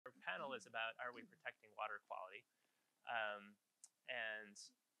panel is about, are we protecting water quality? And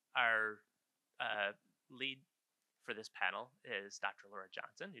our lead for this panel is Dr. Laura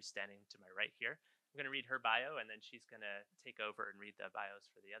Johnson, who's standing to my right here. I'm going to read her bio, and then she's going to take over and read the bios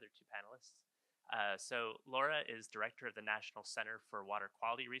for the other two panelists. So Laura is director of the National Center for Water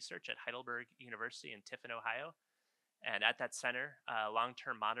Quality Research at Heidelberg University in Tiffin, Ohio. And at that center,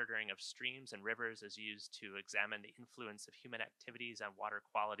 long-term monitoring of streams and rivers is used to examine the influence of human activities on water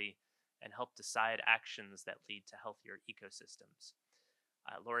quality and help decide actions that lead to healthier ecosystems.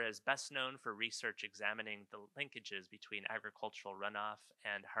 Laura is best known for research examining the linkages between agricultural runoff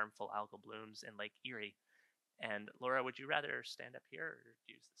and harmful algal blooms in Lake Erie. And Laura, would you rather stand up here or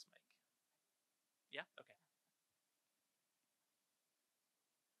use this mic? Yeah? Okay.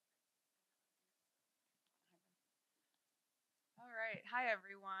 All right. Hi,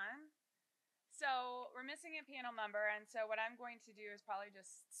 everyone. So we're missing a panel member, and so what I'm going to do is probably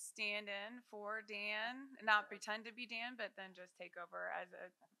just stand in for Dan, not pretend to be Dan, but then just take over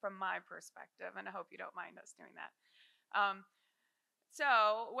from my perspective, and I hope you don't mind us doing that.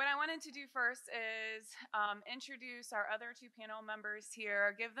 So what I wanted to do first is introduce our other two panel members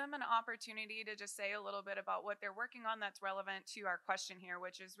here, give them an opportunity to just say a little bit about what they're working on that's relevant to our question here,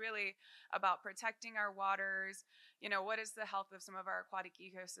 which is really about protecting our waters, what is the health of some of our aquatic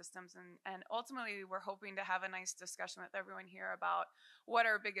ecosystems, and ultimately we're hoping to have a nice discussion with everyone here about what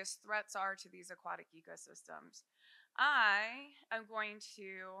our biggest threats are to these aquatic ecosystems. I am going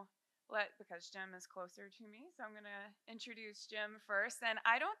to because Jim is closer to me, so I'm going to introduce Jim first. And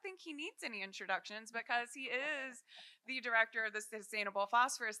I don't think he needs any introductions because he is the director of the Sustainable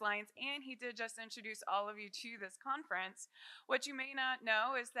Phosphorus Alliance, and he did just introduce all of you to this conference. What you may not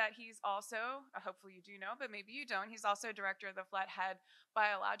know is that he's also, hopefully you do know, but maybe you don't, he's also director of the Flathead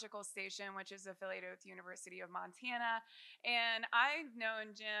Biological Station, which is affiliated with the University of Montana. And I've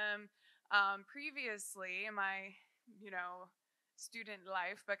known Jim previously in my, student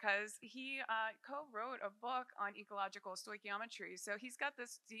life because he co-wrote a book on ecological stoichiometry. So he's got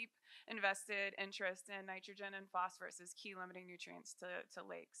this deep invested interest in nitrogen and phosphorus as key limiting nutrients to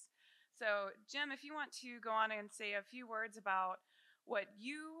lakes. So Jim, if you want to go on and say a few words about what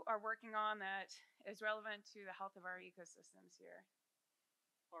you are working on that is relevant to the health of our ecosystems here.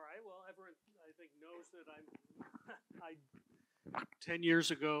 All right, well, everyone I think knows that 10 years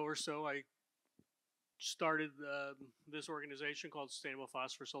ago or so, I started this organization called Sustainable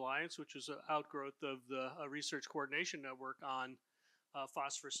Phosphorus Alliance, which is an outgrowth of the research coordination network on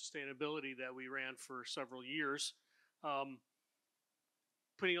phosphorus sustainability that we ran for several years.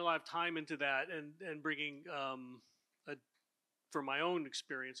 Putting a lot of time into that and bringing, from my own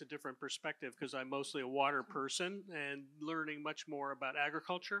experience, a different perspective because I'm mostly a water person and learning much more about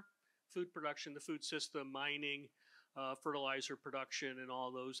agriculture, food production, the food system, mining, fertilizer production, and all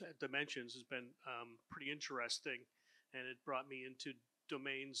those dimensions has been pretty interesting, and it brought me into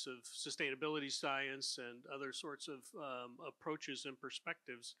domains of sustainability science and other sorts of approaches and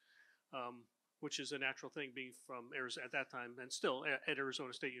perspectives, which is a natural thing being from Arizona at that time and still at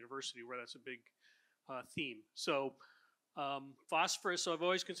Arizona State University, where that's a big theme. So phosphorus, so I've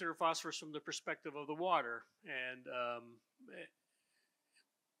always considered phosphorus from the perspective of the water, and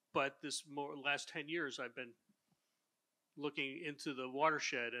but this last 10 years I've been looking into the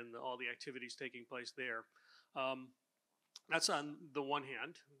watershed and all the activities taking place there. That's on the one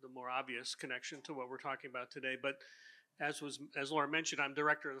hand, the more obvious connection to what we're talking about today. But as Laura mentioned, I'm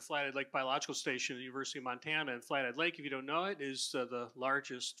director of the Flathead Lake Biological Station at the University of Montana. And Flathead Lake, if you don't know it, is the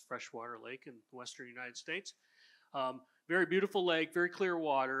largest freshwater lake in the western United States. Very beautiful lake, very clear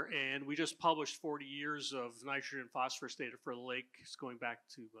water, and we just published 40 years of nitrogen and phosphorus data for the lake. It's going back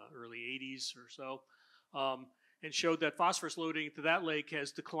to early 80s or so. And showed that phosphorus loading to that lake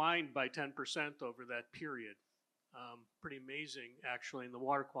has declined by 10% over that period. Pretty amazing, actually, and the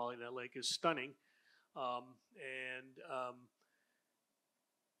water quality of that lake is stunning.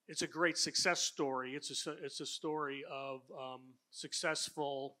 It's a great success story. It's a story of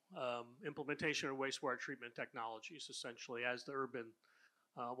successful implementation of wastewater treatment technologies, essentially, as the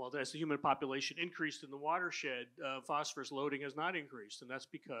as the human population increased in the watershed, phosphorus loading has not increased, and that's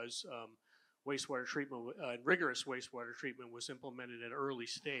because wastewater treatment, rigorous wastewater treatment was implemented at an early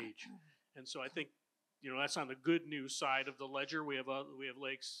stage. And so I think, that's on the good news side of the ledger. We have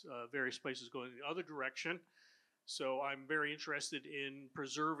lakes, various places going in the other direction. So I'm very interested in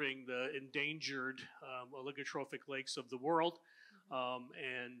preserving the endangered oligotrophic lakes of the world.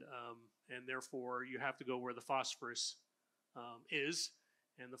 And therefore you have to go where the phosphorus is.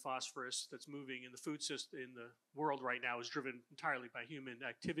 And the phosphorus that's moving in the food system in the world right now is driven entirely by human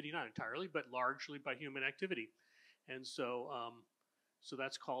activity, not entirely, but largely by human activity. And so So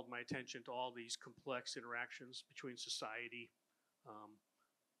that's called my attention to all these complex interactions between society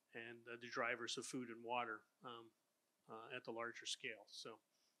and the drivers of food and water at the larger scale. So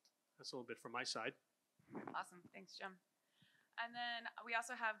that's a little bit from my side. Awesome. Thanks, Jim. And then we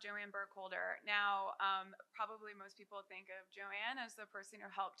also have JoAnn Burkholder. Now, probably most people think of JoAnn as the person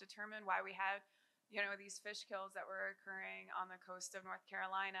who helped determine why we had, these fish kills that were occurring on the coast of North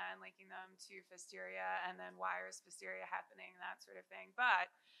Carolina and linking them to Pfiesteria, and then why is Pfiesteria happening, that sort of thing. But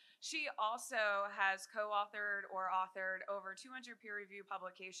she also has co-authored or authored over 200 peer-reviewed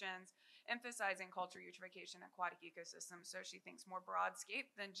publications emphasizing culture, eutrophication, and aquatic ecosystems. So she thinks more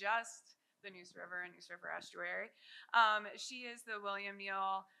broadscape than just the Neuse River and Neuse River Estuary. She is the William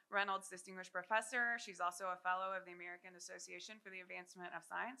Neal Reynolds Distinguished Professor. She's also a fellow of the American Association for the Advancement of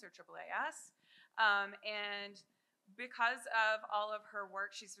Science, or AAAS. And because of all of her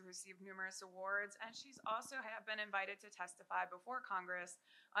work, she's received numerous awards, and she's also been invited to testify before Congress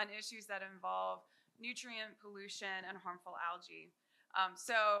on issues that involve nutrient pollution and harmful algae.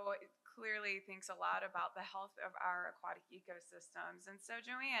 So clearly thinks a lot about the health of our aquatic ecosystems. And so,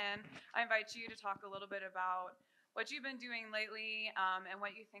 JoAnn, I invite you to talk a little bit about what you've been doing lately and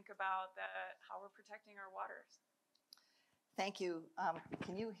what you think about how we're protecting our waters. Thank you.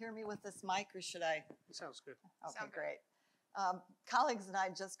 Can you hear me with this mic, or should I? Sounds good. Okay, great. Colleagues and I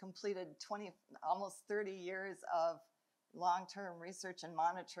just completed almost 30 years of long-term research and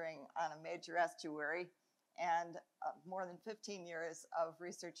monitoring on a major estuary, and more than 15 years of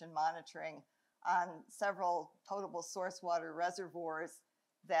research and monitoring on several potable source water reservoirs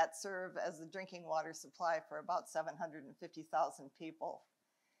that serve as the drinking water supply for about 750,000 people.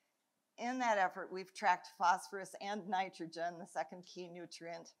 In that effort, we've tracked phosphorus and nitrogen, the second key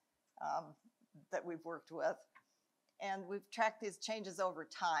nutrient that we've worked with. And we've tracked these changes over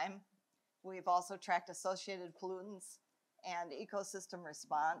time. We've also tracked associated pollutants and ecosystem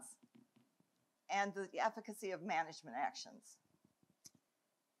response, and the efficacy of management actions.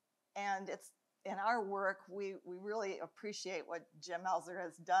 And it's in our work, we really appreciate what Jim Elser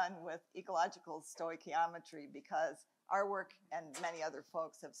has done with ecological stoichiometry, because our work and many other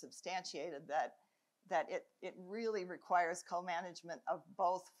folks have substantiated that it really requires co-management of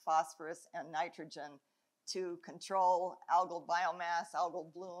both phosphorus and nitrogen to control algal biomass,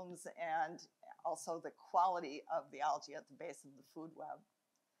 algal blooms, and also the quality of the algae at the base of the food web.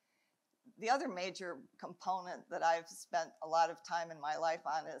 The other major component that I've spent a lot of time in my life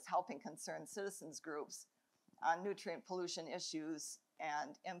on is helping concerned citizens groups on nutrient pollution issues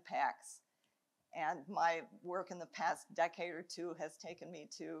and impacts. And my work in the past decade or two has taken me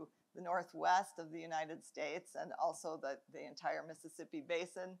to the northwest of the United States, and also the entire Mississippi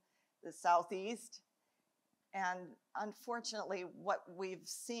Basin, the southeast. And unfortunately, what we've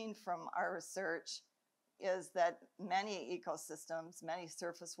seen from our research is that many ecosystems, many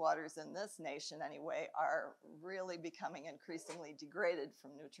surface waters in this nation anyway, are really becoming increasingly degraded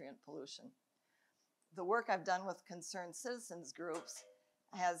from nutrient pollution. The work I've done with concerned citizens groups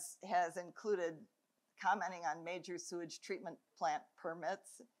has included commenting on major sewage treatment plant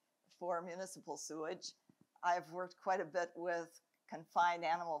permits for municipal sewage. I've worked quite a bit with confined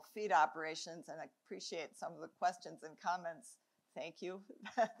animal feed operations, and I appreciate some of the questions and comments, thank you,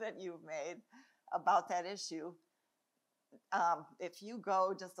 that you've made about that issue. If you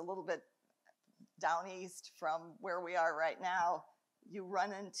go just a little bit down east from where we are right now, you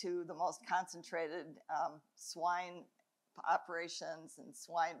run into the most concentrated swine operations and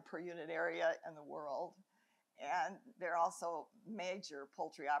swine per unit area in the world. And there are also major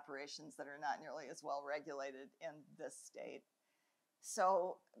poultry operations that are not nearly as well regulated in this state.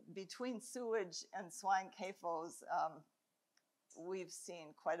 So between sewage and swine CAFOs, we've seen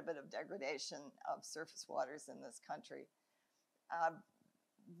quite a bit of degradation of surface waters in this country.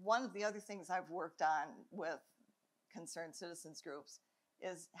 One of the other things I've worked on with concerned citizens groups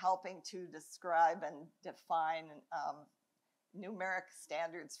is helping to describe and define numeric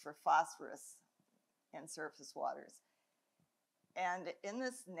standards for phosphorus in surface waters. And in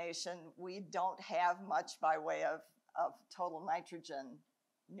this nation, we don't have much by way of total nitrogen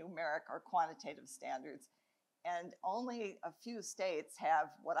numeric or quantitative standards. And only a few states have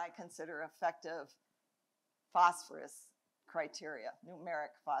what I consider effective phosphorus criteria,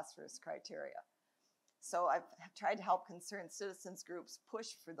 numeric phosphorus criteria. So I've tried to help concerned citizens groups push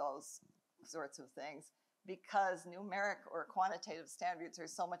for those sorts of things, because numeric or quantitative standards are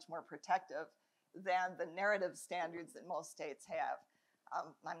so much more protective than the narrative standards that most states have.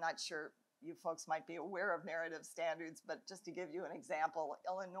 I'm not sure you folks might be aware of narrative standards, but just to give you an example,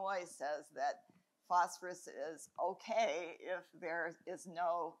 Illinois says that phosphorus is okay if there is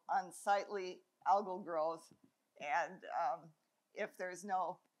no unsightly algal growth and if there's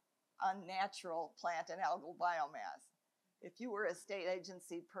no unnatural plant and algal biomass. If you were a state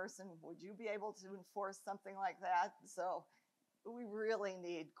agency person, would you be able to enforce something like that? So we really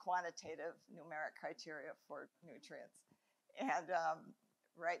need quantitative numeric criteria for nutrients. And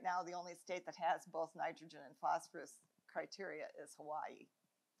right now, the only state that has both nitrogen and phosphorus criteria is Hawaii.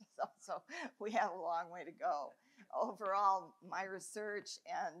 So we have a long way to go. Overall, my research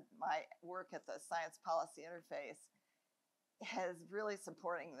and my work at the Science Policy Interface is really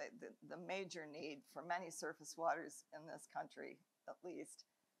supporting the major need for many surface waters in this country, at least,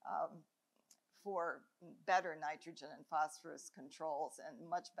 for better nitrogen and phosphorus controls and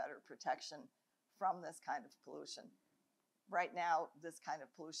much better protection from this kind of pollution. Right now, this kind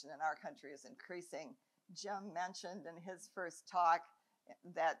of pollution in our country is increasing. Jim mentioned in his first talk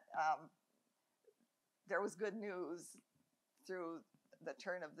that there was good news through the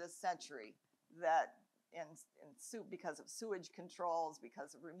turn of this century that because of sewage controls,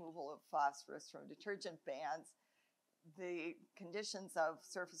 because of removal of phosphorus from detergent bans, the conditions of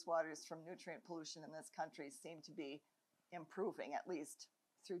surface waters from nutrient pollution in this country seem to be improving, at least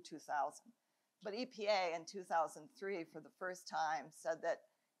through 2000. But EPA in 2003, for the first time, said that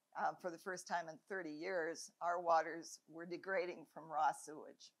for the first time in 30 years, our waters were degrading from raw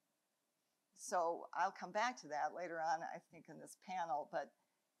sewage. So I'll come back to that later on, I think, in this panel. But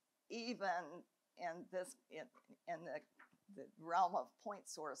even in the realm of point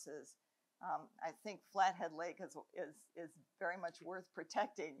sources, I think Flathead Lake is very much worth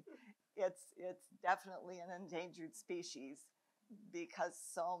protecting. It's definitely an endangered species because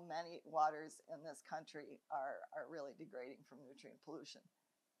so many waters in this country are really degrading from nutrient pollution.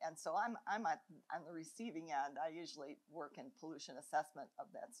 And so I'm on the receiving end. I usually work in pollution assessment of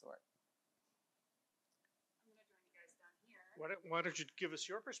that sort. I'm going to join you guys down here. Why don't you give us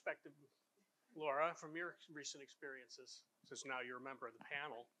your perspective, Laura, from your recent experiences, since now you're a member of the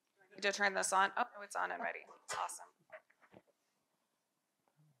panel. Need to turn this on. Oh, it's on and ready. Awesome.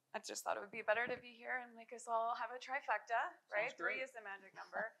 I just thought it would be better to be here and make us all have a trifecta, right? 3 is the magic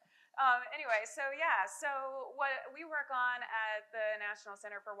number. Anyway, so what we work on at the National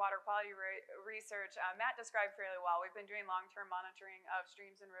Center for Water Quality Research, Matt described fairly well. We've been doing long-term monitoring of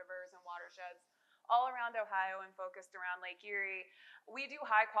streams and rivers and watersheds all around Ohio and focused around Lake Erie. We do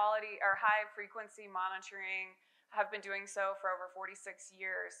high-frequency monitoring, have been doing so for over 46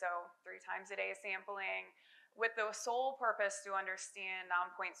 years, so 3 times a day sampling, with the sole purpose to understand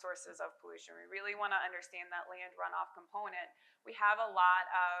non-point sources of pollution. We really want to understand that land runoff component. We have a lot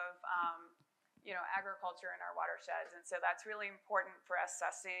of agriculture in our watersheds, and so that's really important for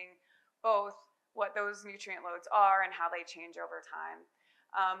assessing both what those nutrient loads are and how they change over time.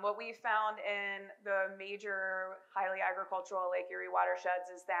 What we found in the major highly agricultural Lake Erie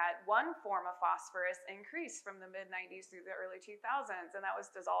watersheds is that one form of phosphorus increased from the mid-90s through the early 2000s, and that was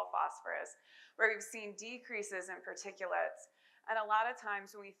dissolved phosphorus, where we've seen decreases in particulates. And a lot of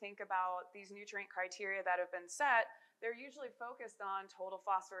times when we think about these nutrient criteria that have been set, they're usually focused on total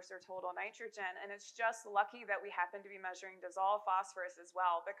phosphorus or total nitrogen, and it's just lucky that we happen to be measuring dissolved phosphorus as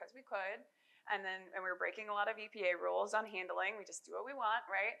well, because we could. And we're breaking a lot of EPA rules on handling. We just do what we want,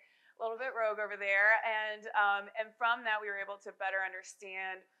 right? A little bit rogue over there. And from that, we were able to better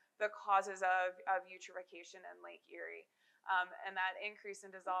understand the causes of eutrophication in Lake Erie. And that increase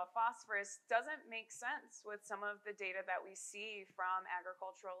in dissolved phosphorus doesn't make sense with some of the data that we see from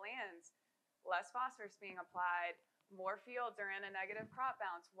agricultural lands. Less phosphorus being applied, more fields are in a negative crop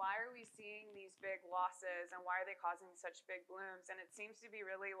balance. Why are we seeing these big losses, and why are they causing such big blooms? And it seems to be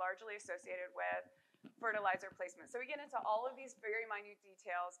really largely associated with fertilizer placement. So we get into all of these very minute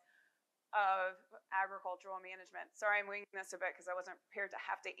details of agricultural management. Sorry, I'm winging this a bit because I wasn't prepared to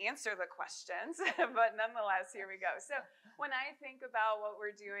have to answer the questions, but nonetheless, here we go. So when I think about what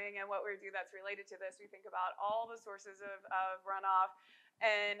we're doing and what we do that's related to this, we think about all the sources of runoff.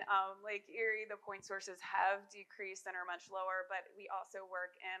 And Lake Erie, the point sources have decreased and are much lower, but we also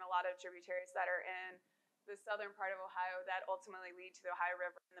work in a lot of tributaries that are in the southern part of Ohio that ultimately lead to the Ohio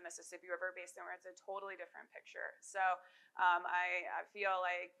River and the Mississippi River Basin, where it's a totally different picture. So I feel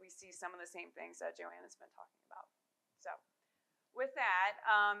like we see some of the same things that JoAnn has been talking about. So with that,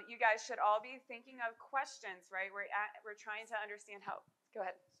 you guys should all be thinking of questions, right? We're trying to understand how. Go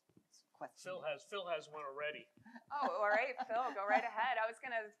ahead. Phil has one already. Oh, all right, Phil, go right ahead. I was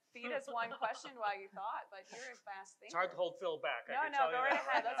going to feed us one question while you thought, but you're a fast thinker. It's hard to hold Phil back. No, go right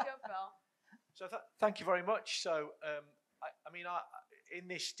ahead. Let's go, Phil. So thank you very much. So, in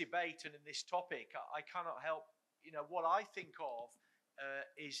this debate and in this topic, I cannot help, what I think of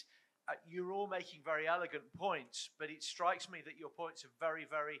is you're all making very elegant points, but it strikes me that your points are very,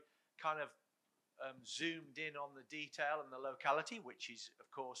 very kind of zoomed in on the detail and the locality, which is of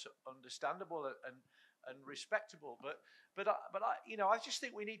course understandable and respectable. But I just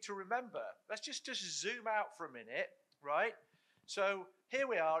think we need to remember. Let's just zoom out for a minute, right? So here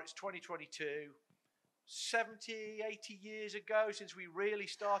we are. It's 2022. 70, 80 years ago since we really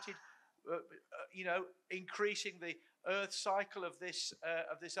started, increasing the Earth cycle of this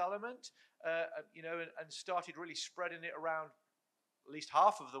element, and started really spreading it around at least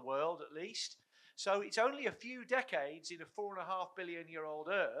half of the world, at least. So it's only a few decades in a 4.5 billion year old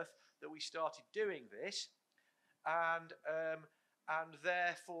Earth that we started doing this, and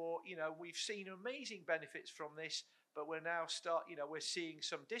therefore, we've seen amazing benefits from this, but we're now we're seeing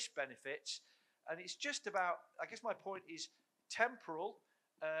some disbenefits. And it's just about, I guess my point is temporal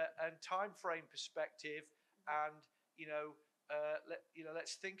and time frame perspective, and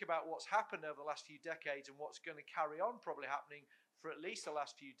let's think about what's happened over the last few decades and what's going to carry on probably happening for at least the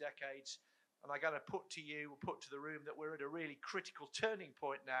last few decades. And I got to put to the room that we're at a really critical turning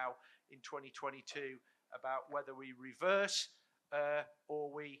point now in 2022 about whether we reverse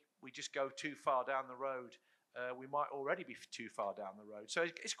or we just go too far down the road. We might already be too far down the road. So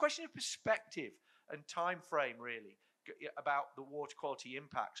it's a question of perspective and time frame, really, about the water quality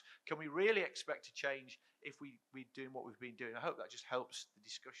impacts. Can we really expect to change if we're doing what we've been doing? I hope that just helps the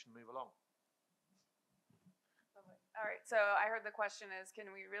discussion move along. Lovely. All right, so I heard the question is, can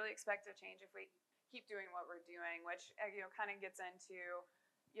we really expect a change if we keep doing what we're doing, which kind of gets into,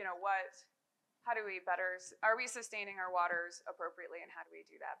 how do we are we sustaining our waters appropriately, and how do we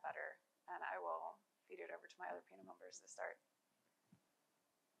do that better? And I will feed it over to my other panel members to start.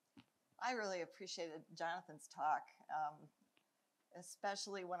 I really appreciated Jonathan's talk,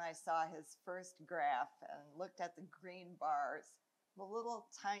 especially when I saw his first graph and looked at the green bars, the little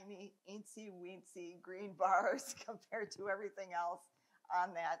tiny eensy-weensy green bars compared to everything else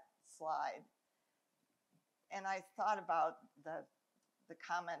on that slide. And I thought about the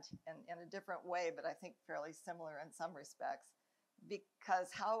comment in a different way, but I think fairly similar in some respects. Because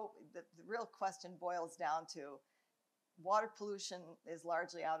the real question boils down to water pollution is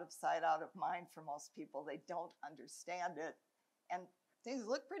largely out of sight, out of mind for most people. They don't understand it. And things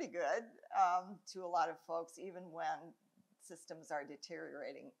look pretty good to a lot of folks, even when systems are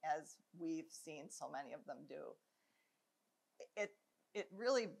deteriorating, as we've seen so many of them do. It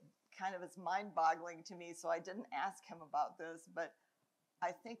really kind of is mind-boggling to me, so I didn't ask him about this, but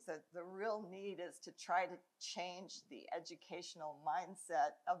I think that the real need is to try to change the educational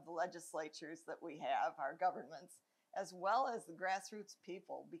mindset of the legislatures that we have, our governments, as well as the grassroots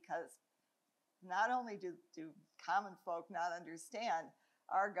people, because not only do common folk not understand,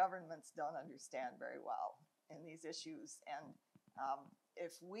 our governments don't understand very well in these issues. And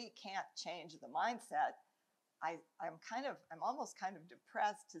if we can't change the mindset, I'm almost kind of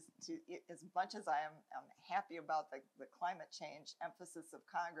depressed to as much as I'm happy about the climate change emphasis of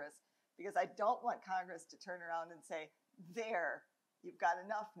Congress, because I don't want Congress to turn around and say, there, you've got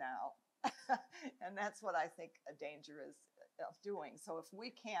enough now. And that's what I think a danger is of doing. So if we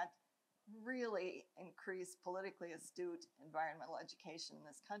can't really increase politically astute environmental education in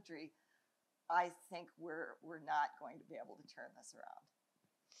this country, I think we're not going to be able to turn this around.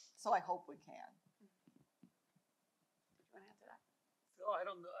 So I hope we can. Phil, I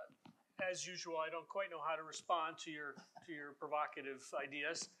don't. As usual, I don't quite know how to respond to your provocative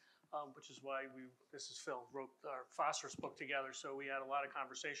ideas, which is why this is Phil, wrote our phosphorus book together, so we had a lot of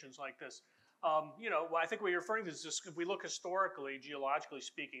conversations like this. I think what you're referring to is just, if we look historically, geologically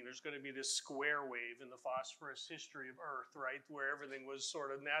speaking, there's going to be this square wave in the phosphorus history of Earth, right, where everything was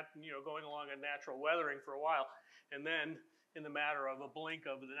sort of going along a natural weathering for a while, and then in the matter of a blink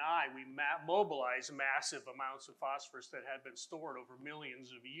of an eye, we mobilized massive amounts of phosphorus that had been stored over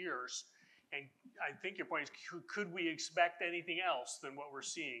millions of years. And I think your point is, could we expect anything else than what we're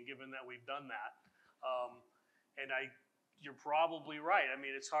seeing, given that we've done that? You're probably right. I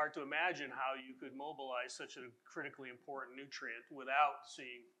mean, it's hard to imagine how you could mobilize such a critically important nutrient without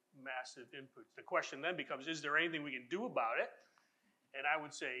seeing massive inputs. The question then becomes, is there anything we can do about it? And I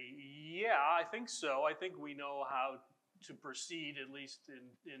would say, yeah, I think so. I think we know how to proceed, at least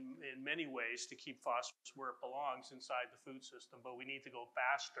in many ways, to keep phosphorus where it belongs inside the food system. But we need to go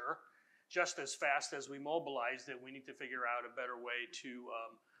faster. Just as fast as we mobilized it, we need to figure out a better way to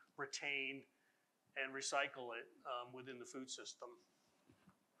retain and recycle it within the food system.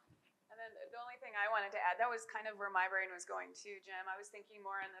 And then the only thing I wanted to add, that was kind of where my brain was going too, Jim. I was thinking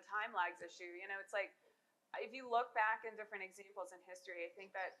more on the time lags issue. It's like, if you look back in different examples in history, I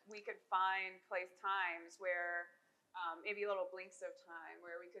think that we could find times where maybe little blinks of time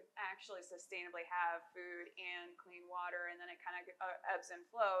where we could actually sustainably have food and clean water, and then it kind of ebbs and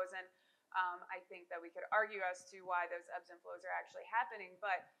flows. And I think that we could argue as to why those ebbs and flows are actually happening,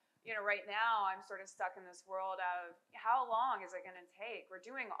 but right now I'm sort of stuck in this world of how long is it going to take? We're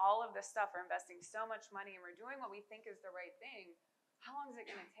doing all of this stuff, we're investing so much money, and we're doing what we think is the right thing. How long is it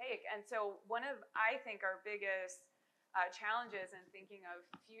going to take? And so one of, I think, our biggest challenges in thinking of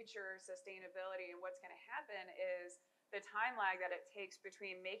future sustainability and what's going to happen is the time lag that it takes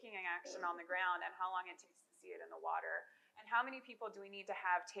between making an action on the ground and how long it takes to see it in the water. And how many people do we need to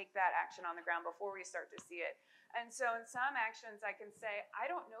have take that action on the ground before we start to see it? And so in some actions, I can say, I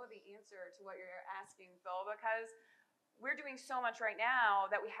don't know the answer to what you're asking, Phil, because we're doing so much right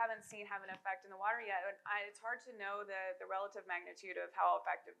now that we haven't seen have an effect in the water yet. And it's hard to know the relative magnitude of how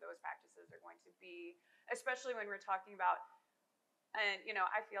effective those practices are going to be, especially when we're talking about, and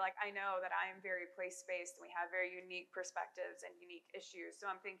I feel like I know that I am very place-based and we have very unique perspectives and unique issues. So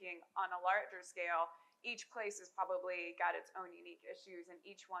I'm thinking on a larger scale, each place has probably got its own unique issues, and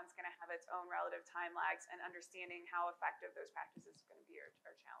each one's going to have its own relative time lags, and understanding how effective those practices are going to be our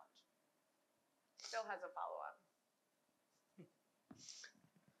challenge. Phil has a follow-up.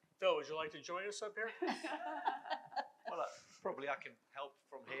 Phil, would you like to join us up here? Well, probably I can help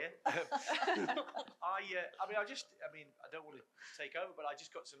from here. I don't want to take over, but I just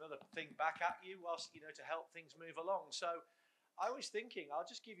got another thing back at you whilst, to help things move along. So I was thinking, I'll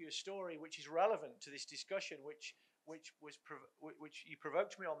just give you a story which is relevant to this discussion, which you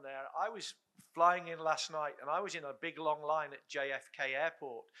provoked me on there. I was flying in last night, and I was in a big long line at JFK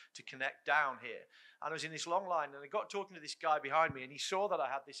Airport to connect down here. And I was in this long line, and I got talking to this guy behind me, and he saw that I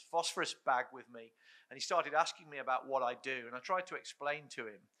had this phosphorus bag with me, and he started asking me about what I do, and I tried to explain to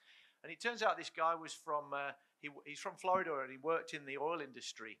him. And it turns out this guy was he's from Florida, and he worked in the oil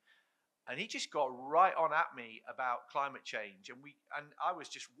industry. And he just got right on at me about climate change, and I was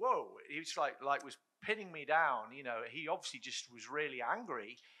just, whoa! He was like was pinning me down. He obviously just was really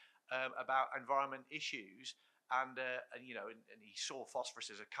angry about environment issues, and he saw phosphorus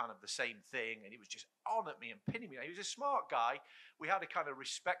as a kind of the same thing, and he was just on at me and pinning me down. He was a smart guy. We had a kind of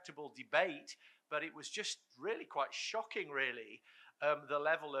respectable debate, but it was just really quite shocking, really, the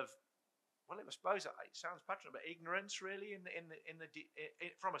level of. Well, I suppose it sounds patronising, but ignorance, really,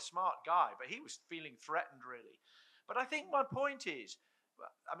 from a smart guy. But he was feeling threatened, really. But I think my point is,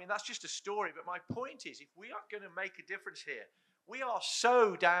 that's just a story. But my point is, if we are going to make a difference here, we are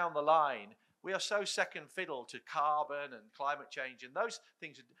so down the line. We are so second fiddle to carbon and climate change and those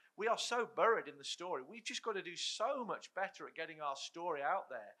things. We are so buried in the story. We've just got to do so much better at getting our story out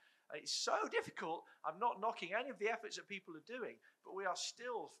there. It's so difficult. I'm not knocking any of the efforts that people are doing, but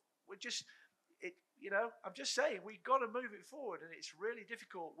I'm just saying we've got to move it forward, and it's really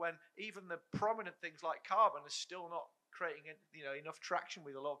difficult when even the prominent things like carbon are still not creating enough traction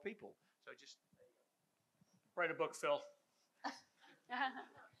with a lot of people. So just write a book, Phil.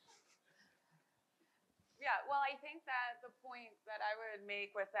 Yeah, well, I think that the point that I would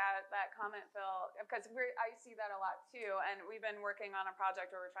make with that comment, Phil, because I see that a lot too, and we've been working on a project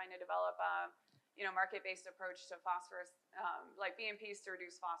where we're trying to develop market-based approach to phosphorus, like BMPs to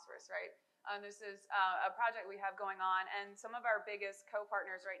reduce phosphorus, right? This is a project we have going on, and some of our biggest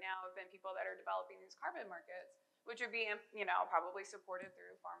co-partners right now have been people that are developing these carbon markets, which would be, probably supported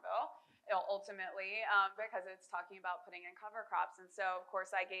through Farm Bill, ultimately, because it's talking about putting in cover crops. And so, of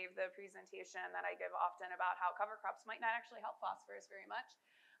course, I gave the presentation that I give often about how cover crops might not actually help phosphorus very much,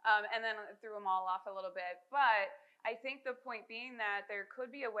 and then threw them all off a little bit. But I think the point being that there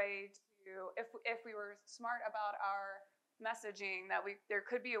could be a way to, if we were smart about our messaging, that there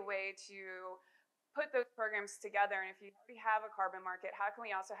could be a way to put those programs together. And if you already have a carbon market, how can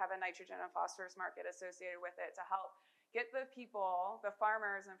we also have a nitrogen and phosphorus market associated with it to help get the people, the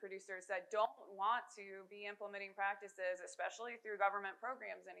farmers and producers that don't want to be implementing practices, especially through government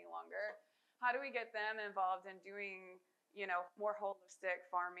programs any longer, how do we get them involved in doing, more holistic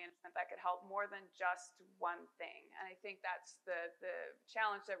farm management that could help more than just one thing? And I think that's the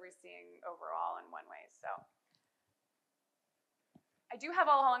challenge that we're seeing overall in one way. So I do have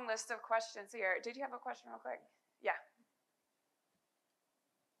a long list of questions here. Did you have a question real quick? Yeah.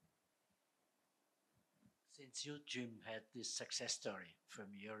 Since you, Jim, had this success story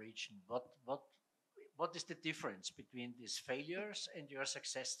from your region, what is the difference between these failures and your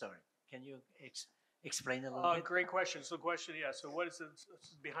success story? Can you explain a little bit? Great question. So what is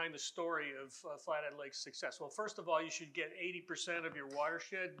behind the story of Flathead Lake's success? Well, first of all, you should get 80% of your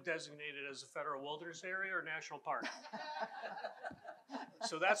watershed designated as a federal wilderness area or national park.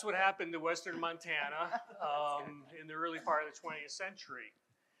 So that's what happened to Western Montana in the early part of the 20th century.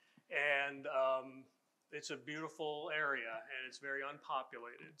 And it's a beautiful area and it's very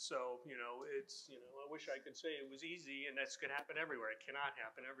unpopulated. So, I wish I could say it was easy and that's going to happen everywhere. It cannot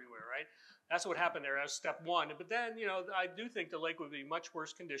happen everywhere, right? That's what happened there as step one. But then, I do think the lake would be much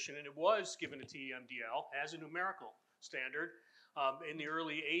worse condition, and it was given a TMDL as a numerical standard in the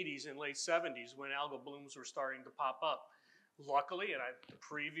early 80s and late 70s when algal blooms were starting to pop up. Luckily, the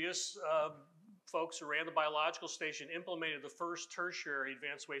previous folks who ran the biological station implemented the first tertiary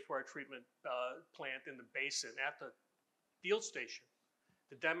advanced wastewater treatment plant in the basin at the field station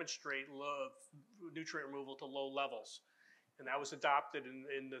to demonstrate nutrient removal to low levels. And that was adopted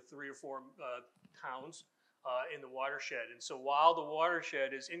in the 3 or 4 towns in the watershed. And so while the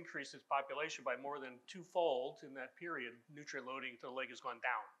watershed has increased its population by more than 2-fold in that period, nutrient loading to the lake has gone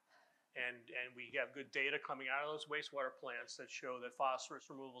down. And we have good data coming out of those wastewater plants that show that phosphorus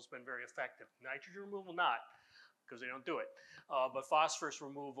removal has been very effective. Nitrogen removal, not, because they don't do it. But phosphorus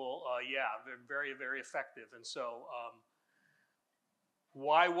removal, very, very effective. And so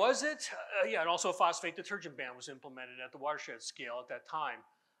why was it? And also a phosphate detergent ban was implemented at the watershed scale at that time.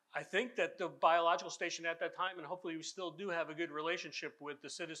 I think that the biological station at that time, and hopefully we still do have a good relationship with the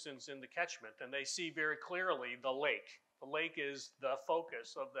citizens in the catchment, and they see very clearly the lake. The lake is the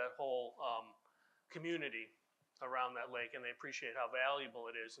focus of that whole community around that lake, and they appreciate how valuable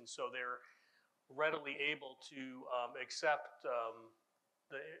it is. And so they're readily able to accept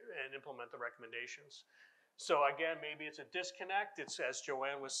and implement the recommendations. So again, maybe it's a disconnect. It's, as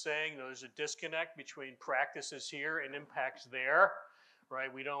JoAnn was saying, there's a disconnect between practices here and impacts there,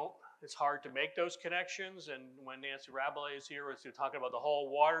 right? It's hard to make those connections. And when Nancy Rabelais is here, we're talking about the whole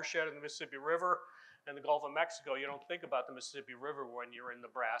watershed of the Mississippi River and the Gulf of Mexico. You don't think about the Mississippi River when you're in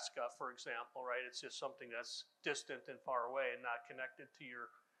Nebraska, for example, right? It's just something that's distant and far away and not connected to your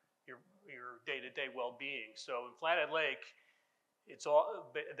day-to-day well-being. So in Flathead Lake, it's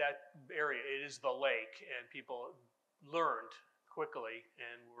all that area. It is the lake, and people learned quickly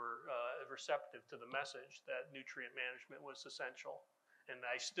and were receptive to the message that nutrient management was essential. And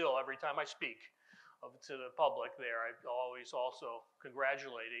I still, every time I speak to the public there, I'm always also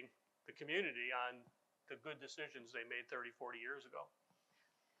congratulating the community on the good decisions they made 30, 40 years ago.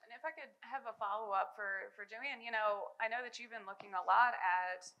 And if I could have a follow-up for JoAnn, I know that you've been looking a lot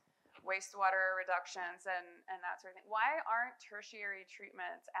at wastewater reductions and that sort of thing. Why aren't tertiary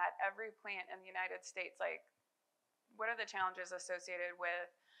treatments at every plant in the United States? Like, what are the challenges associated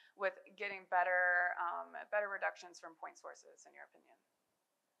with getting better reductions from point sources, in your opinion?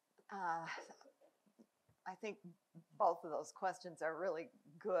 I think both of those questions are really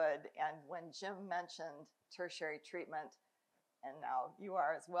good. And when Jim mentioned tertiary treatment, and now you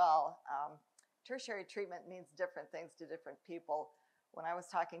are as well, tertiary treatment means different things to different people. When I was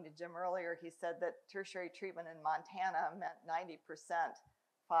talking to Jim earlier, he said that tertiary treatment in Montana meant 90%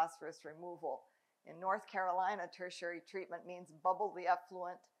 phosphorus removal. In North Carolina, tertiary treatment means bubble the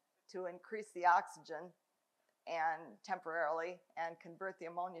effluent to increase the oxygen and temporarily and convert the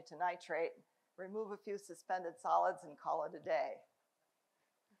ammonia to nitrate, remove a few suspended solids, and call it a day.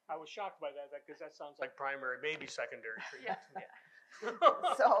 I was shocked by that because that sounds like primary, maybe secondary treatment.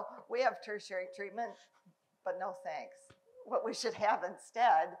 So we have tertiary treatment, but no thanks. What we should have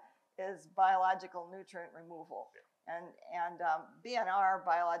instead is biological nutrient removal. And BNR,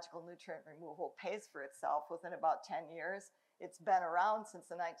 biological nutrient removal, pays for itself within about 10 years. It's been around since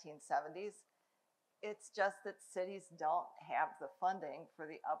the 1970s. It's just that cities don't have the funding for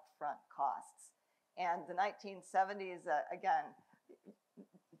the upfront costs. And the 1970s, again,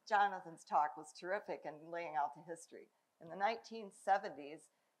 Jonathan's talk was terrific in laying out the history. In the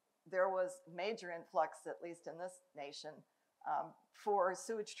 1970s, there was major influx, at least in this nation, for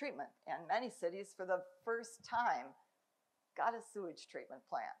sewage treatment. And many cities, for the first time, got a sewage treatment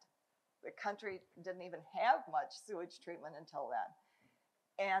plant. The country didn't even have much sewage treatment until then.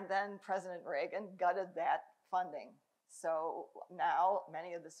 And then President Reagan gutted that funding. So now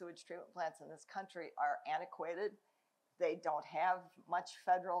many of the sewage treatment plants in this country are antiquated. They don't have much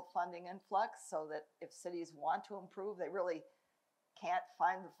federal funding influx, so that if cities want to improve, they really can't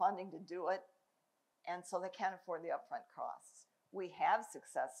find the funding to do it. And so they can't afford the upfront costs. We have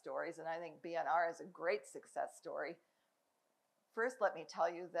success stories, and I think BNR is a great success story. First, let me tell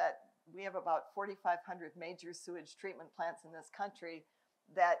you that we have about 4,500 major sewage treatment plants in this country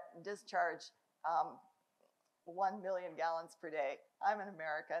that discharge 1 million gallons per day. I'm an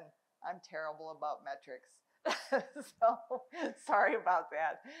American. I'm terrible about metrics. So sorry about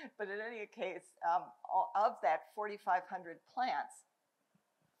that. But in any case, of that 4,500 plants,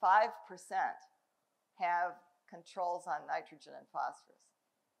 5% have controls on nitrogen and phosphorus.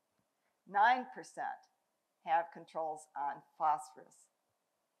 9% have controls on phosphorus.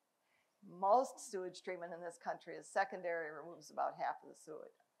 Most sewage treatment in this country is secondary, removes about half of the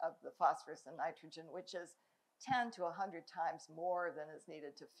sewage, of the phosphorus and nitrogen, which is 10 to 100 times more than is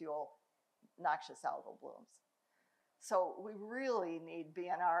needed to fuel noxious algal blooms. So we really need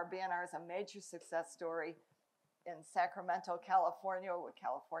BNR. BNR is a major success story in Sacramento, California, where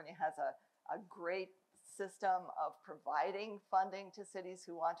California has a great system of providing funding to cities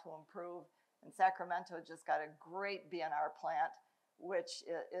who want to improve. And Sacramento just got a great BNR plant, which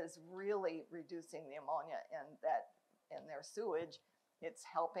is really reducing the ammonia in their sewage. It's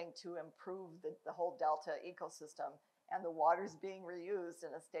helping to improve the whole Delta ecosystem, and the water's being reused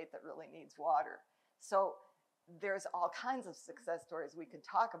in a state that really needs water. So there's all kinds of success stories we could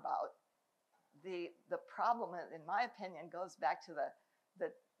talk about. The problem, in my opinion, goes back to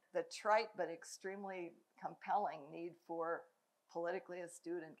the trite but extremely compelling need for politically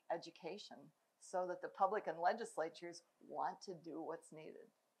astute education so that the public and legislatures want to do what's needed.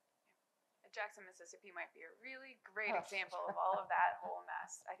 Jackson, Mississippi might be a really great example of all of that whole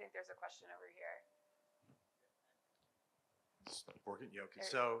mess. I think there's a question over here. Working, yeah, okay.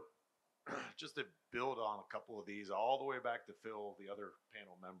 So just to build on a couple of these, all the way back to Phil, the other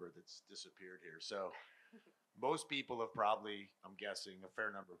panel member that's disappeared here. So most people have probably, I'm guessing, a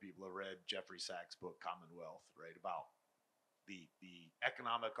fair number of people have read Jeffrey Sachs' book, Commonwealth, right, about the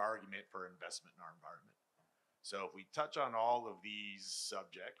economic argument for investment in our environment. So if we touch on all of these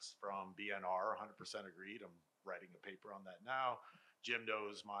subjects from BNR, 100% agreed. I'm writing a paper on that now. Jim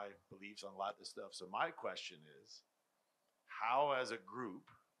knows my beliefs on a lot of this stuff. So my question is, how as a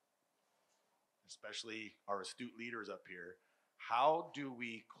group, especially our astute leaders up here, how do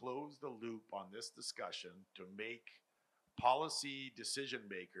we close the loop on this discussion to make policy decision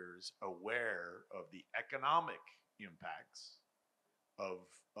makers aware of the economic impacts of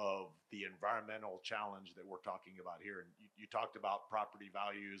the environmental challenge that we're talking about here? And you talked about property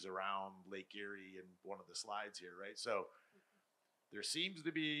values around Lake Erie in one of the slides here, right? So there seems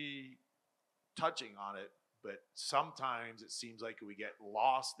to be touching on it, but sometimes it seems like we get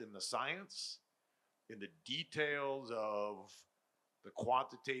lost in the science, in the details of the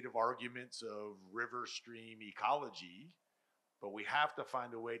quantitative arguments of river stream ecology, but we have to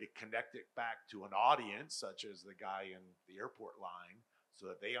find a way to connect it back to an audience, such as the guy in the airport line, so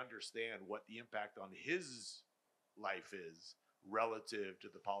that they understand what the impact on his life is relative to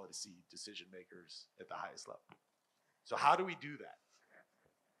the policy decision makers at the highest level. So how do we do that?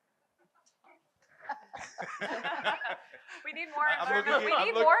 We need more environment. We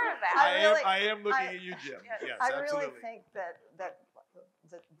need more of that. I am looking at you, Jim. Yes, I absolutely. really think that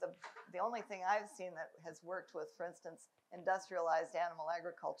the only thing I've seen that has worked with, for instance, industrialized animal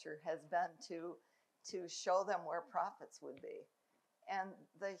agriculture has been to show them where profits would be. And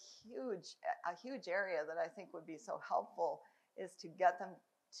a huge area that I think would be so helpful is to get them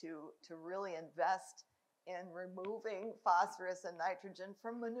to really invest in removing phosphorus and nitrogen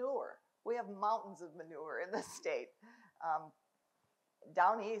from manure. We have mountains of manure in this state.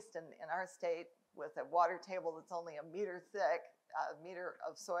 Down east in our state, with a water table that's only a meter thick, a meter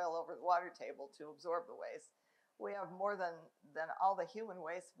of soil over the water table to absorb the waste, we have more than all the human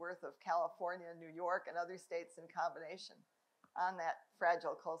waste worth of California, New York, and other states in combination on that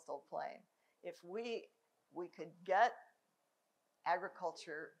fragile coastal plain. If we could get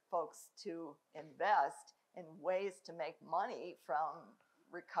agriculture folks to invest in ways to make money from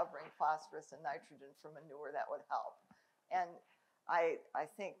recovering phosphorus and nitrogen from manure, that would help. And I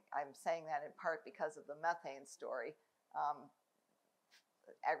think I'm saying that in part because of the methane story.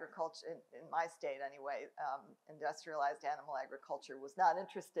 Agriculture, in my state anyway, industrialized animal agriculture was not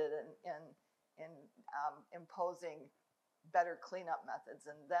interested in imposing better cleanup methods.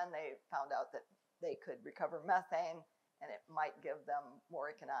 And then they found out that they could recover methane and it might give them more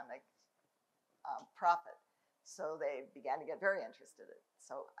economic profit. So they began to get very interested in it.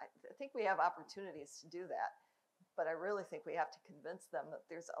 So I think we have opportunities to do that. But I really think we have to convince them that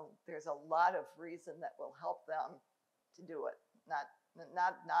there's a lot of reason that will help them to do it. Not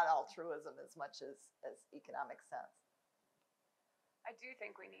altruism as much as economic sense. I do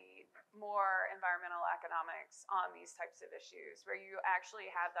think we need more environmental economics on these types of issues where you actually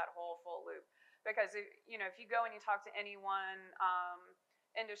have that whole full loop. Because if you go and you talk to any one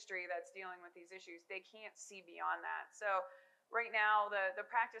industry that's dealing with these issues, they can't see beyond that. So right now, the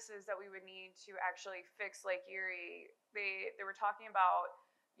practices that we would need to actually fix Lake Erie, they were talking about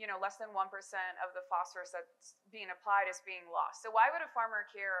less than 1% of the phosphorus that's being applied is being lost. So why would a farmer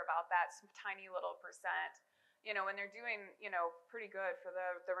care about that tiny little percent, when they're doing, pretty good for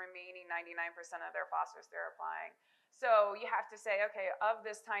the remaining 99% of their phosphorus they're applying? So you have to say, okay, of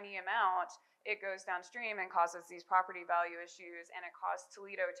this tiny amount, it goes downstream and causes these property value issues, and it costs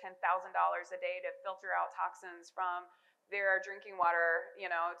Toledo $10,000 a day to filter out toxins from their drinking water,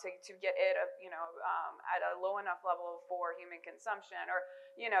 to get it, at a low enough level for human consumption, or,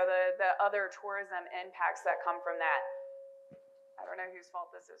 the other tourism impacts that come from that. I don't know whose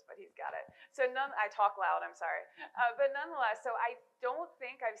fault this is, but he's got it. So I talk loud, I'm sorry. But nonetheless, so I don't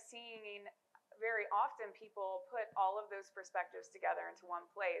think I've seen very often people put all of those perspectives together into one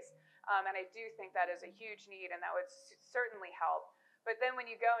place. And I do think that is a huge need, and that would certainly help. But then when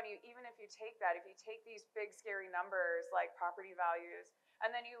you go and even if you take these big scary numbers like property values,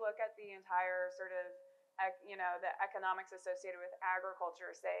 and then you look at the entire sort of, the economics associated with agriculture,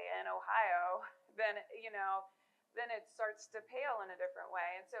 say in Ohio, then it starts to pale in a different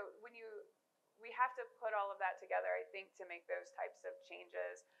way. And so we have to put all of that together, I think, to make those types of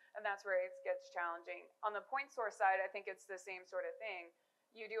changes. And that's where it gets challenging. On the point source side, I think it's the same sort of thing.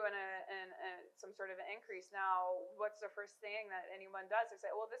 You do some sort of an increase. Now, what's the first thing that anyone does? They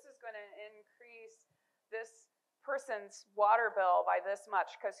say, well, this is going to increase this person's water bill by this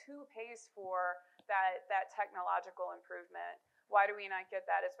much, because who pays for that technological improvement? Why do we not get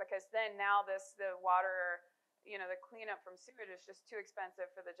that? It's because then now the water, the cleanup from sewage is just too expensive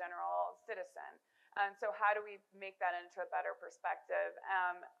for the general citizen. And so how do we make that into a better perspective?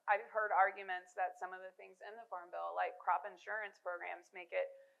 I've heard arguments that some of the things in the Farm Bill, like crop insurance programs, make it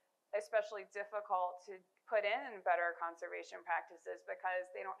especially difficult to put in better conservation practices,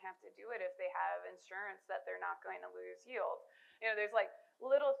 because they don't have to do it if they have insurance that they're not going to lose yield. There's like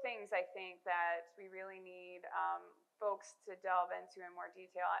little things, I think, that we really need folks to delve into in more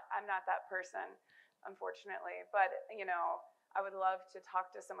detail. I'm not that person, unfortunately, but I would love to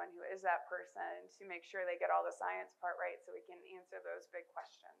talk to someone who is that person to make sure they get all the science part right, so we can answer those big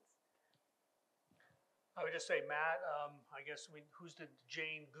questions. I would just say, Matt, I guess who's the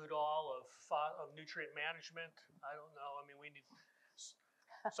Jane Goodall of nutrient management? I don't know. I mean,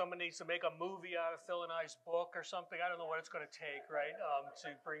 someone needs to make a movie out of Phil and I's book or something. I don't know what it's going to take, right, to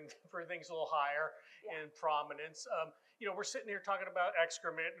bring things a little higher in prominence. We're sitting here talking about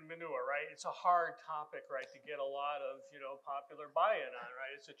excrement and manure, right? It's a hard topic, right, to get a lot of, popular buy-in on,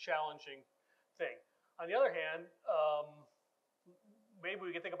 right? It's a challenging thing. On the other hand, maybe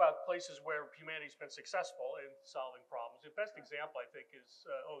we can think about places where humanity's been successful in solving problems. The best example, I think, is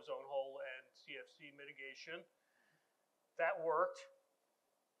ozone hole and CFC mitigation. That worked.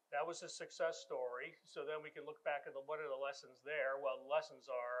 That was a success story. So then we can look back at what are the lessons there. Well, the lessons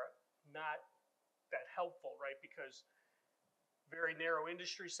are not that helpful, right? Because very narrow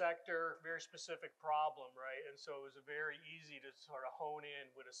industry sector, very specific problem, right? And so it was very easy to sort of hone in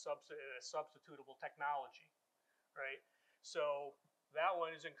with a substitutable technology, right? So that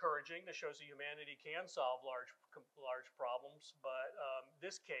one is encouraging. That shows that humanity can solve large problems. But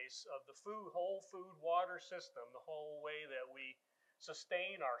this case of the whole food water system, the whole way that we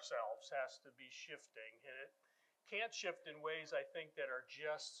sustain ourselves has to be shifting. And it can't shift in ways, I think, that are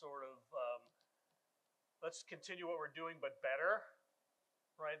just sort of, let's continue what we're doing but better,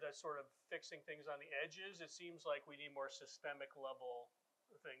 right? That's sort of fixing things on the edges. It seems like we need more systemic level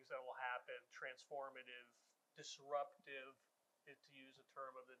things that will happen, transformative, disruptive, to use a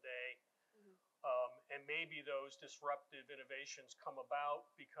term of the day. And maybe those disruptive innovations come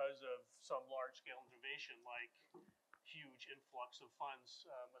about because of some large-scale innovation, like huge influx of funds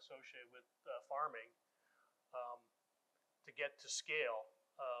associated with farming to get to scale.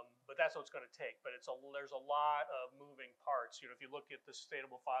 But that's what it's going to take. But there's a lot of moving parts. If you look at the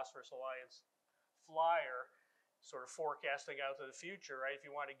Sustainable Phosphorus Alliance flyer, sort of forecasting out to the future, right? If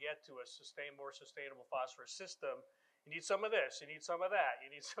you want to get to a more sustainable phosphorus system, you need some of this, you need some of that, you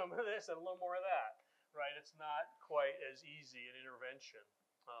need some of this and a little more of that, right? It's not quite as easy an intervention.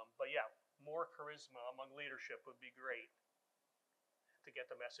 But yeah, more charisma among leadership would be great to get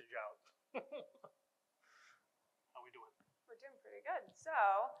the message out. How we doing? We're doing pretty good. So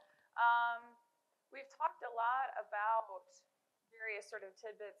we've talked a lot about various sort of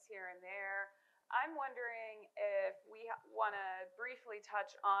tidbits here and there. I'm wondering if we want to briefly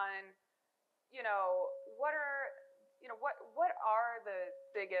touch on, what are the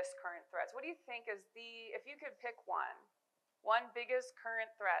biggest current threats? What do you think is if you could pick one biggest current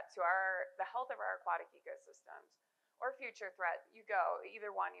threat to the health of our aquatic ecosystems, or future threat, you go,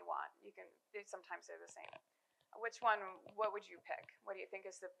 either one you want. Sometimes they're the same. What would you pick? What do you think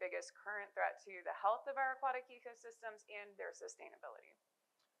is the biggest current threat to the health of our aquatic ecosystems and their sustainability?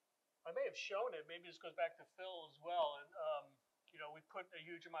 I may have shown it. Maybe this goes back to Phil as well. And, we put a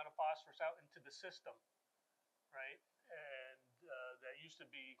huge amount of phosphorus out into the system, right? And that used to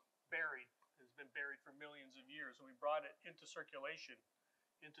be buried, has been buried for millions of years. And we brought it into circulation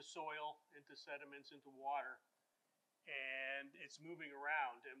into soil, into sediments, into water. And it's moving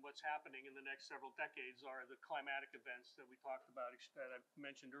around. And what's happening in the next several decades are the climatic events that we talked about, that I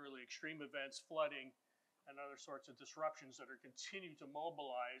mentioned earlier, extreme events, flooding, and other sorts of disruptions that are continuing to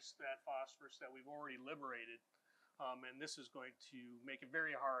mobilize that phosphorus that we've already liberated. And this is going to make it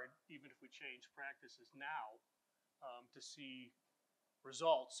very hard, even if we change practices now, to see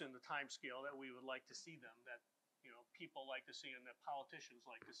results in the time scale that we would like to see them, that people like to see and that politicians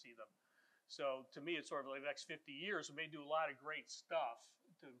like to see them. So to me, it's sort of like the next 50 years, we may do a lot of great stuff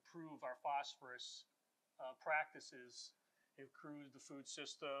to improve our phosphorus practices, improve the food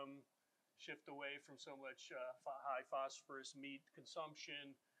system, shift away from so much high phosphorus meat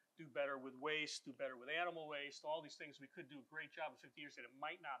consumption, do better with waste, do better with animal waste, all these things we could do a great job in 50 years, and it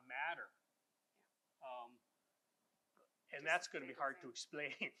might not matter. And that's going to be hard to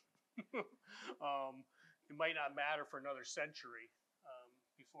explain. It might not matter for another century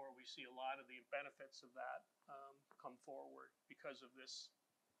before we see a lot of the benefits of that come forward because of the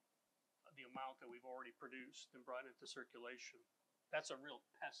amount that we've already produced and brought into circulation. That's a real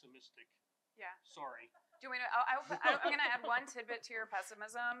pessimistic. Yeah. Sorry. Do we? I'm going to add one tidbit to your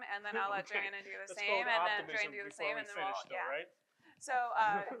pessimism, and then I'll let JoAnn do the same, and then JoAnn do the same, and then we'll. Yeah. Right? So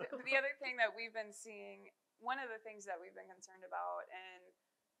the other thing that we've been seeing, one of the things that we've been concerned about, and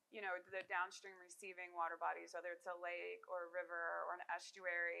the downstream receiving water bodies, whether it's a lake or a river or an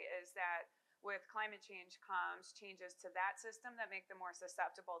estuary, is that with climate change comes changes to that system that make them more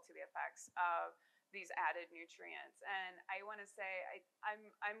susceptible to the effects of these added nutrients. And I want to say,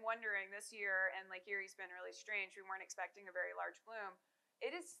 I'm wondering this year, and Lake Erie's been really strange. We weren't expecting a very large bloom.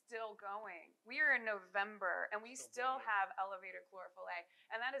 It is still going. We are in November, and we still have elevated chlorophyll A,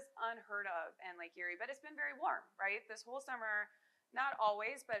 and that is unheard of in Lake Erie. But it's been very warm, right? This whole summer. Not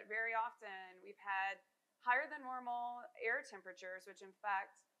always, but very often we've had higher than normal air temperatures, which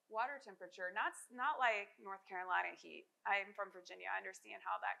affect water temperature. Not like North Carolina heat. I'm from Virginia. I understand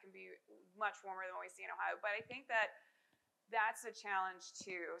how that can be much warmer than what we see in Ohio. But I think that's a challenge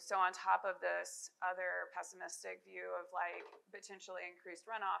too. So on top of this other pessimistic view of like potentially increased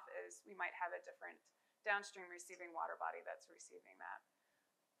runoff, is we might have a different downstream receiving water body that's receiving that.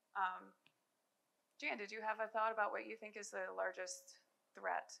 JoAnn, did you have a thought about what you think is the largest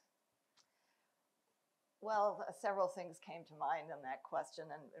threat? Well, several things came to mind in that question,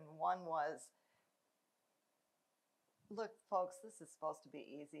 and one was, look, folks, this is supposed to be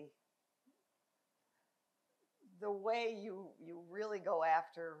easy. The way you really go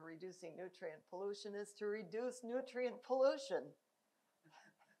after reducing nutrient pollution is to reduce nutrient pollution.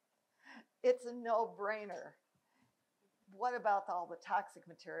 It's a no-brainer. What about all the toxic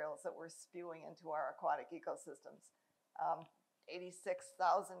materials that we're spewing into our aquatic ecosystems?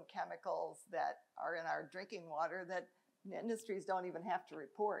 86,000 chemicals that are in our drinking water that industries don't even have to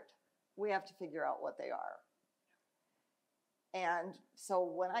report. We have to figure out what they are. And so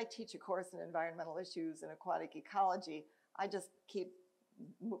when I teach a course in environmental issues and aquatic ecology, I just keep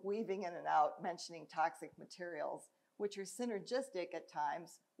weaving in and out mentioning toxic materials, which are synergistic at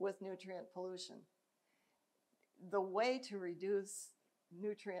times with nutrient pollution. The way to reduce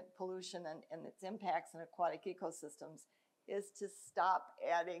nutrient pollution and its impacts in aquatic ecosystems is to stop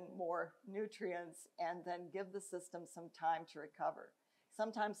adding more nutrients and then give the system some time to recover.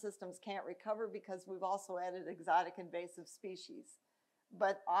 Sometimes systems can't recover because we've also added exotic invasive species,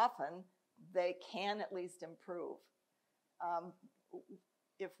 but often they can at least improve.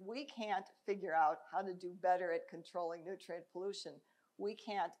 If we can't figure out how to do better at controlling nutrient pollution, we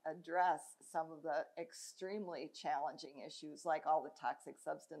can't address some of the extremely challenging issues like all the toxic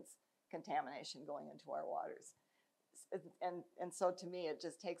substance contamination going into our waters. And so to me, it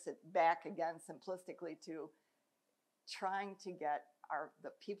just takes it back again simplistically to trying to get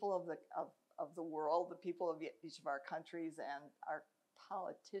the people of the world, the people of each of our countries, and our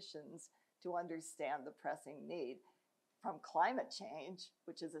politicians to understand the pressing need from climate change,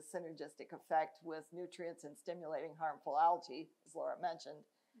 which is a synergistic effect with nutrients and stimulating harmful algae, as Laura mentioned,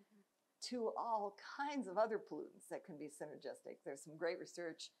 to all kinds of other pollutants that can be synergistic. There's some great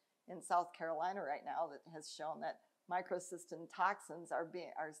research in South Carolina right now that has shown that microcystin toxins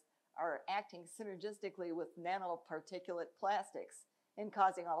are acting synergistically with nanoparticulate plastics and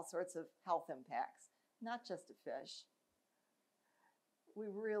causing all sorts of health impacts, not just to fish. We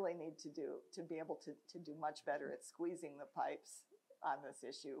really need to be able to do much better at squeezing the pipes on this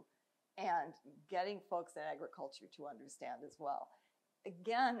issue and getting folks in agriculture to understand as well.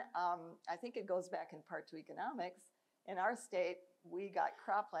 Again, I think it goes back in part to economics. In our state, we got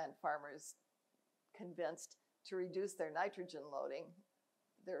cropland farmers convinced to reduce their nitrogen loading,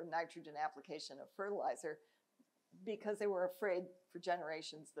 their nitrogen application of fertilizer, because they were afraid for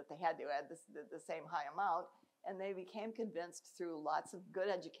generations that they had to add the same high amount. And they became convinced through lots of good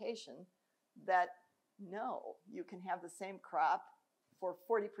education that no, you can have the same crop for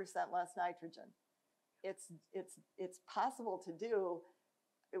 40% less nitrogen. It's possible to do.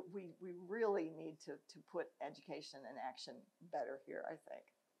 We really need to put education and action better here, I think.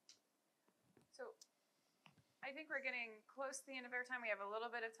 So I think we're getting close to the end of our time. We have a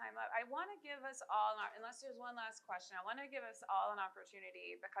little bit of time left. I want to give us all, unless there's one last question, I want to give us all an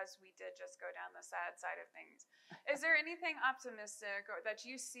opportunity, because we did just go down the sad side of things. Is there anything optimistic or that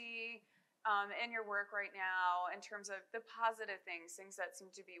you see in your work right now in terms of the positive things that seem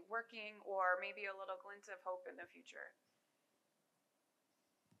to be working, or maybe a little glint of hope in the future?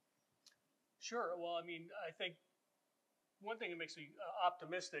 Sure. Well, I mean, I think one thing that makes me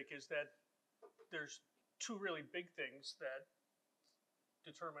optimistic is that there's two really big things that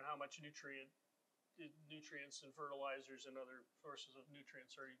determine how much nutrients and fertilizers and other sources of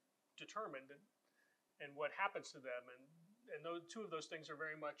nutrients are determined, and what happens to them. And those, two of those things are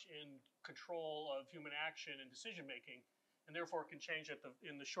very much in control of human action and decision making, and therefore can change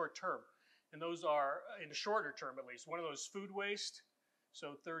in the short term. And those are, in the shorter term at least, one of those food waste.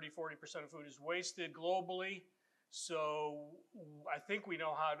 So 30–40% of food is wasted globally. So I think we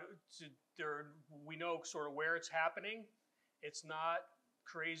know we know sort of where it's happening. It's not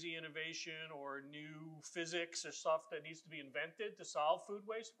crazy innovation or new physics or stuff that needs to be invented to solve food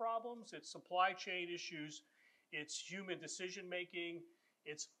waste problems. It's supply chain issues. It's human decision making.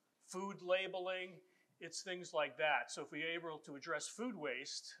 It's food labeling. It's things like that. So if we're able to address food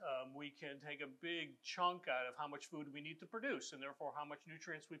waste, we can take a big chunk out of how much food we need to produce, and therefore how much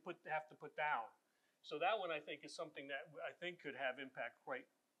nutrients we have to put down. So that one, I think, is something that I think could have impact quite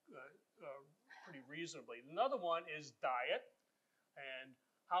pretty reasonably. Another one is diet, and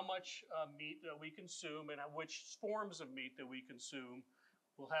how much meat that we consume and which forms of meat that we consume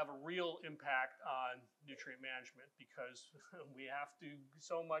will have a real impact on nutrient management, because we have to,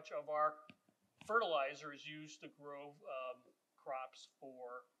 so much of our fertilizer is used to grow crops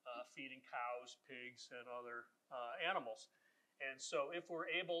for feeding cows, pigs, and other animals. And so if we're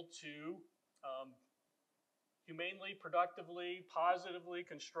able to humanely, productively, positively,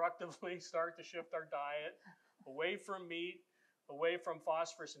 constructively start to shift our diet away from meat, away from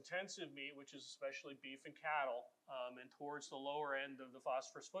phosphorus-intensive meat, which is especially beef and cattle, and towards the lower end of the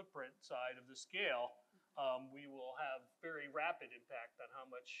phosphorus footprint side of the scale, we will have very rapid impact on how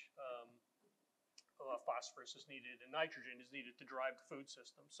much phosphorus is needed and nitrogen is needed to drive the food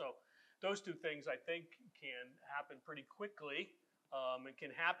system. So those two things, I think, can happen pretty quickly, and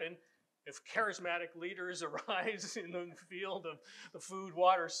can happen if charismatic leaders arise in the field of the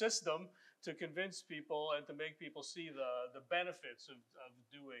food-water system to convince people and to make people see the benefits of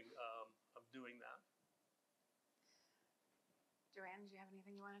doing that. JoAnn, do you have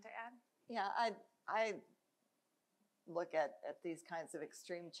anything you wanted to add? Yeah, I look at these kinds of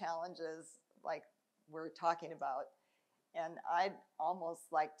extreme challenges like we're talking about, and I'd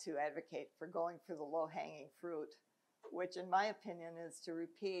almost like to advocate for going for the low-hanging fruit, which in my opinion is to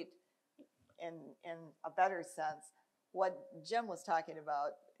repeat in a better sense what Jim was talking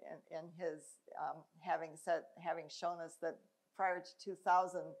about in his having shown us that prior to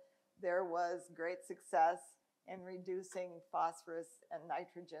 2000 there was great success in reducing phosphorus and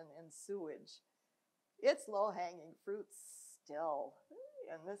nitrogen in sewage. It's low-hanging fruit still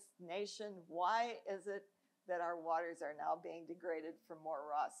in this nation. Why is it that our waters are now being degraded from more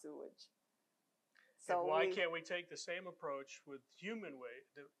raw sewage? So why can't we take the same approach with human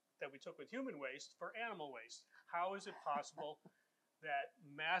waste that we took with human waste for animal waste? How is it possible that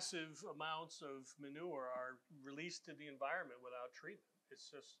massive amounts of manure are released to the environment without treatment?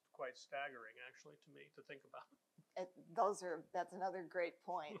 It's just quite staggering, actually, to me, to think about. That's another great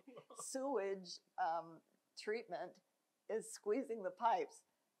point. Sewage treatment is squeezing the pipes.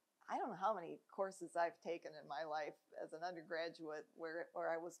 I don't know how many courses I've taken in my life as an undergraduate where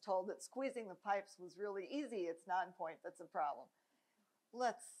I was told that squeezing the pipes was really easy. It's non-point that's a problem.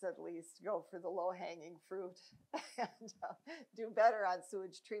 Let's at least go for the low-hanging fruit and do better on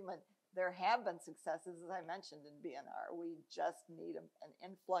sewage treatment. There have been successes, as I mentioned, in BNR. We just need an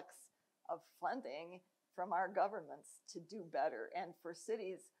influx of funding from our governments to do better, and for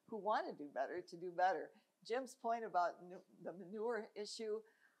cities who want to do better to do better. Jim's point about the manure issue,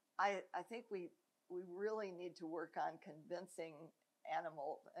 I think we really need to work on convincing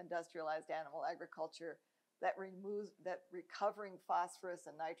industrialized animal agriculture that recovering phosphorus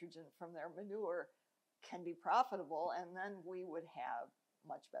and nitrogen from their manure can be profitable, and then we would have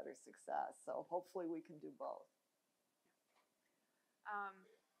much better success. So hopefully we can do both.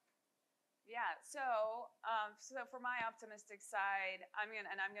 Yeah. So for my optimistic side, I'm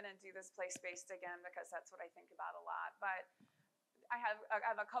gonna do this place-based again because that's what I think about a lot. But I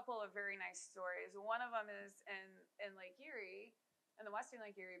have a couple of very nice stories. One of them is in Lake Erie, in the Western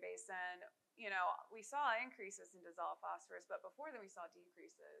Lake Erie Basin. You know, we saw increases in dissolved phosphorus, but before then we saw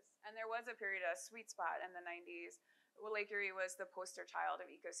decreases. And there was a period, a sweet spot in the 90s. Lake Erie was the poster child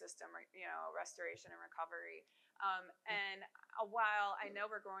of ecosystem, restoration and recovery. And while I know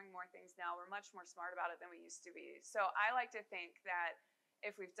we're growing more things now, we're much more smart about it than we used to be. So I like to think that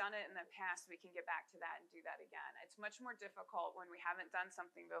if we've done it in the past, we can get back to that and do that again. It's much more difficult when we haven't done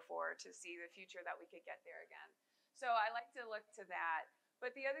something before to see the future that we could get there again. So I like to look to that.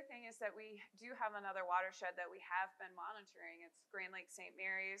 But the other thing is that we do have another watershed that we have been monitoring. It's Grand Lake St.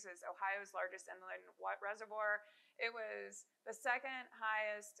 Mary's, is Ohio's largest inland reservoir. It was the second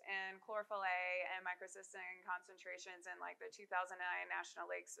highest in chlorophyll A and microcystin concentrations in like the 2009 National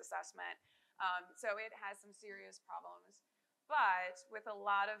Lakes Assessment. So it has some serious problems. But with a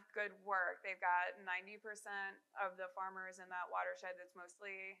lot of good work, they've got 90% of the farmers in that watershed that's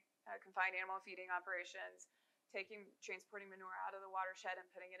mostly confined animal feeding operations, transporting manure out of the watershed and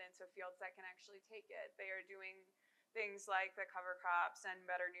putting it into fields that can actually take it. They are doing things like the cover crops and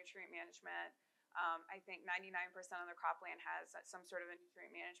better nutrient management. I think 99% of the cropland has some sort of a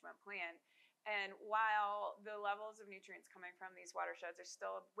nutrient management plan. And while the levels of nutrients coming from these watersheds are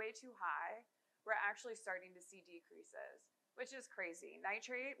still way too high, we're actually starting to see decreases, which is crazy.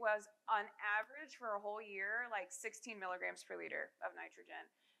 Nitrate was on average for a whole year like 16 milligrams per liter of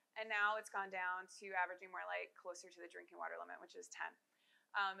nitrogen. And now it's gone down to averaging more like closer to the drinking water limit, which is 10.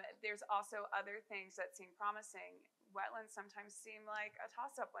 There's also other things that seem promising. Wetlands sometimes seem like a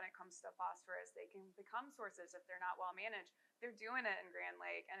toss-up when it comes to phosphorus. They can become sources if they're not well managed. They're doing it in Grand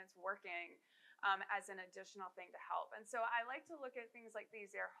Lake, and it's working as an additional thing to help. And so I like to look at things like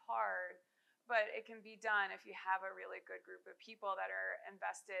these. They're hard, but it can be done if you have a really good group of people that are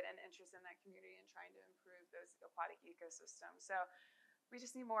invested and interested in that community and trying to improve those aquatic ecosystems. So we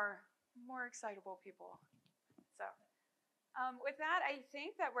just need more excitable people. So with that, I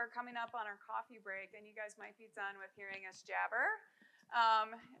think that we're coming up on our coffee break, and you guys might be done with hearing us jabber.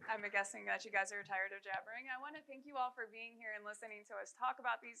 I'm guessing that you guys are tired of jabbering. I want to thank you all for being here and listening to us talk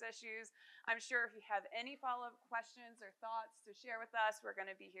about these issues. I'm sure if you have any follow-up questions or thoughts to share with us, we're going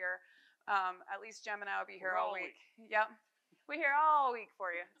to be here. At least Jem and I will be here all week. Yep. We're here all week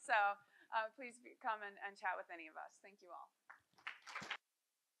for you. So please come and chat with any of us. Thank you all.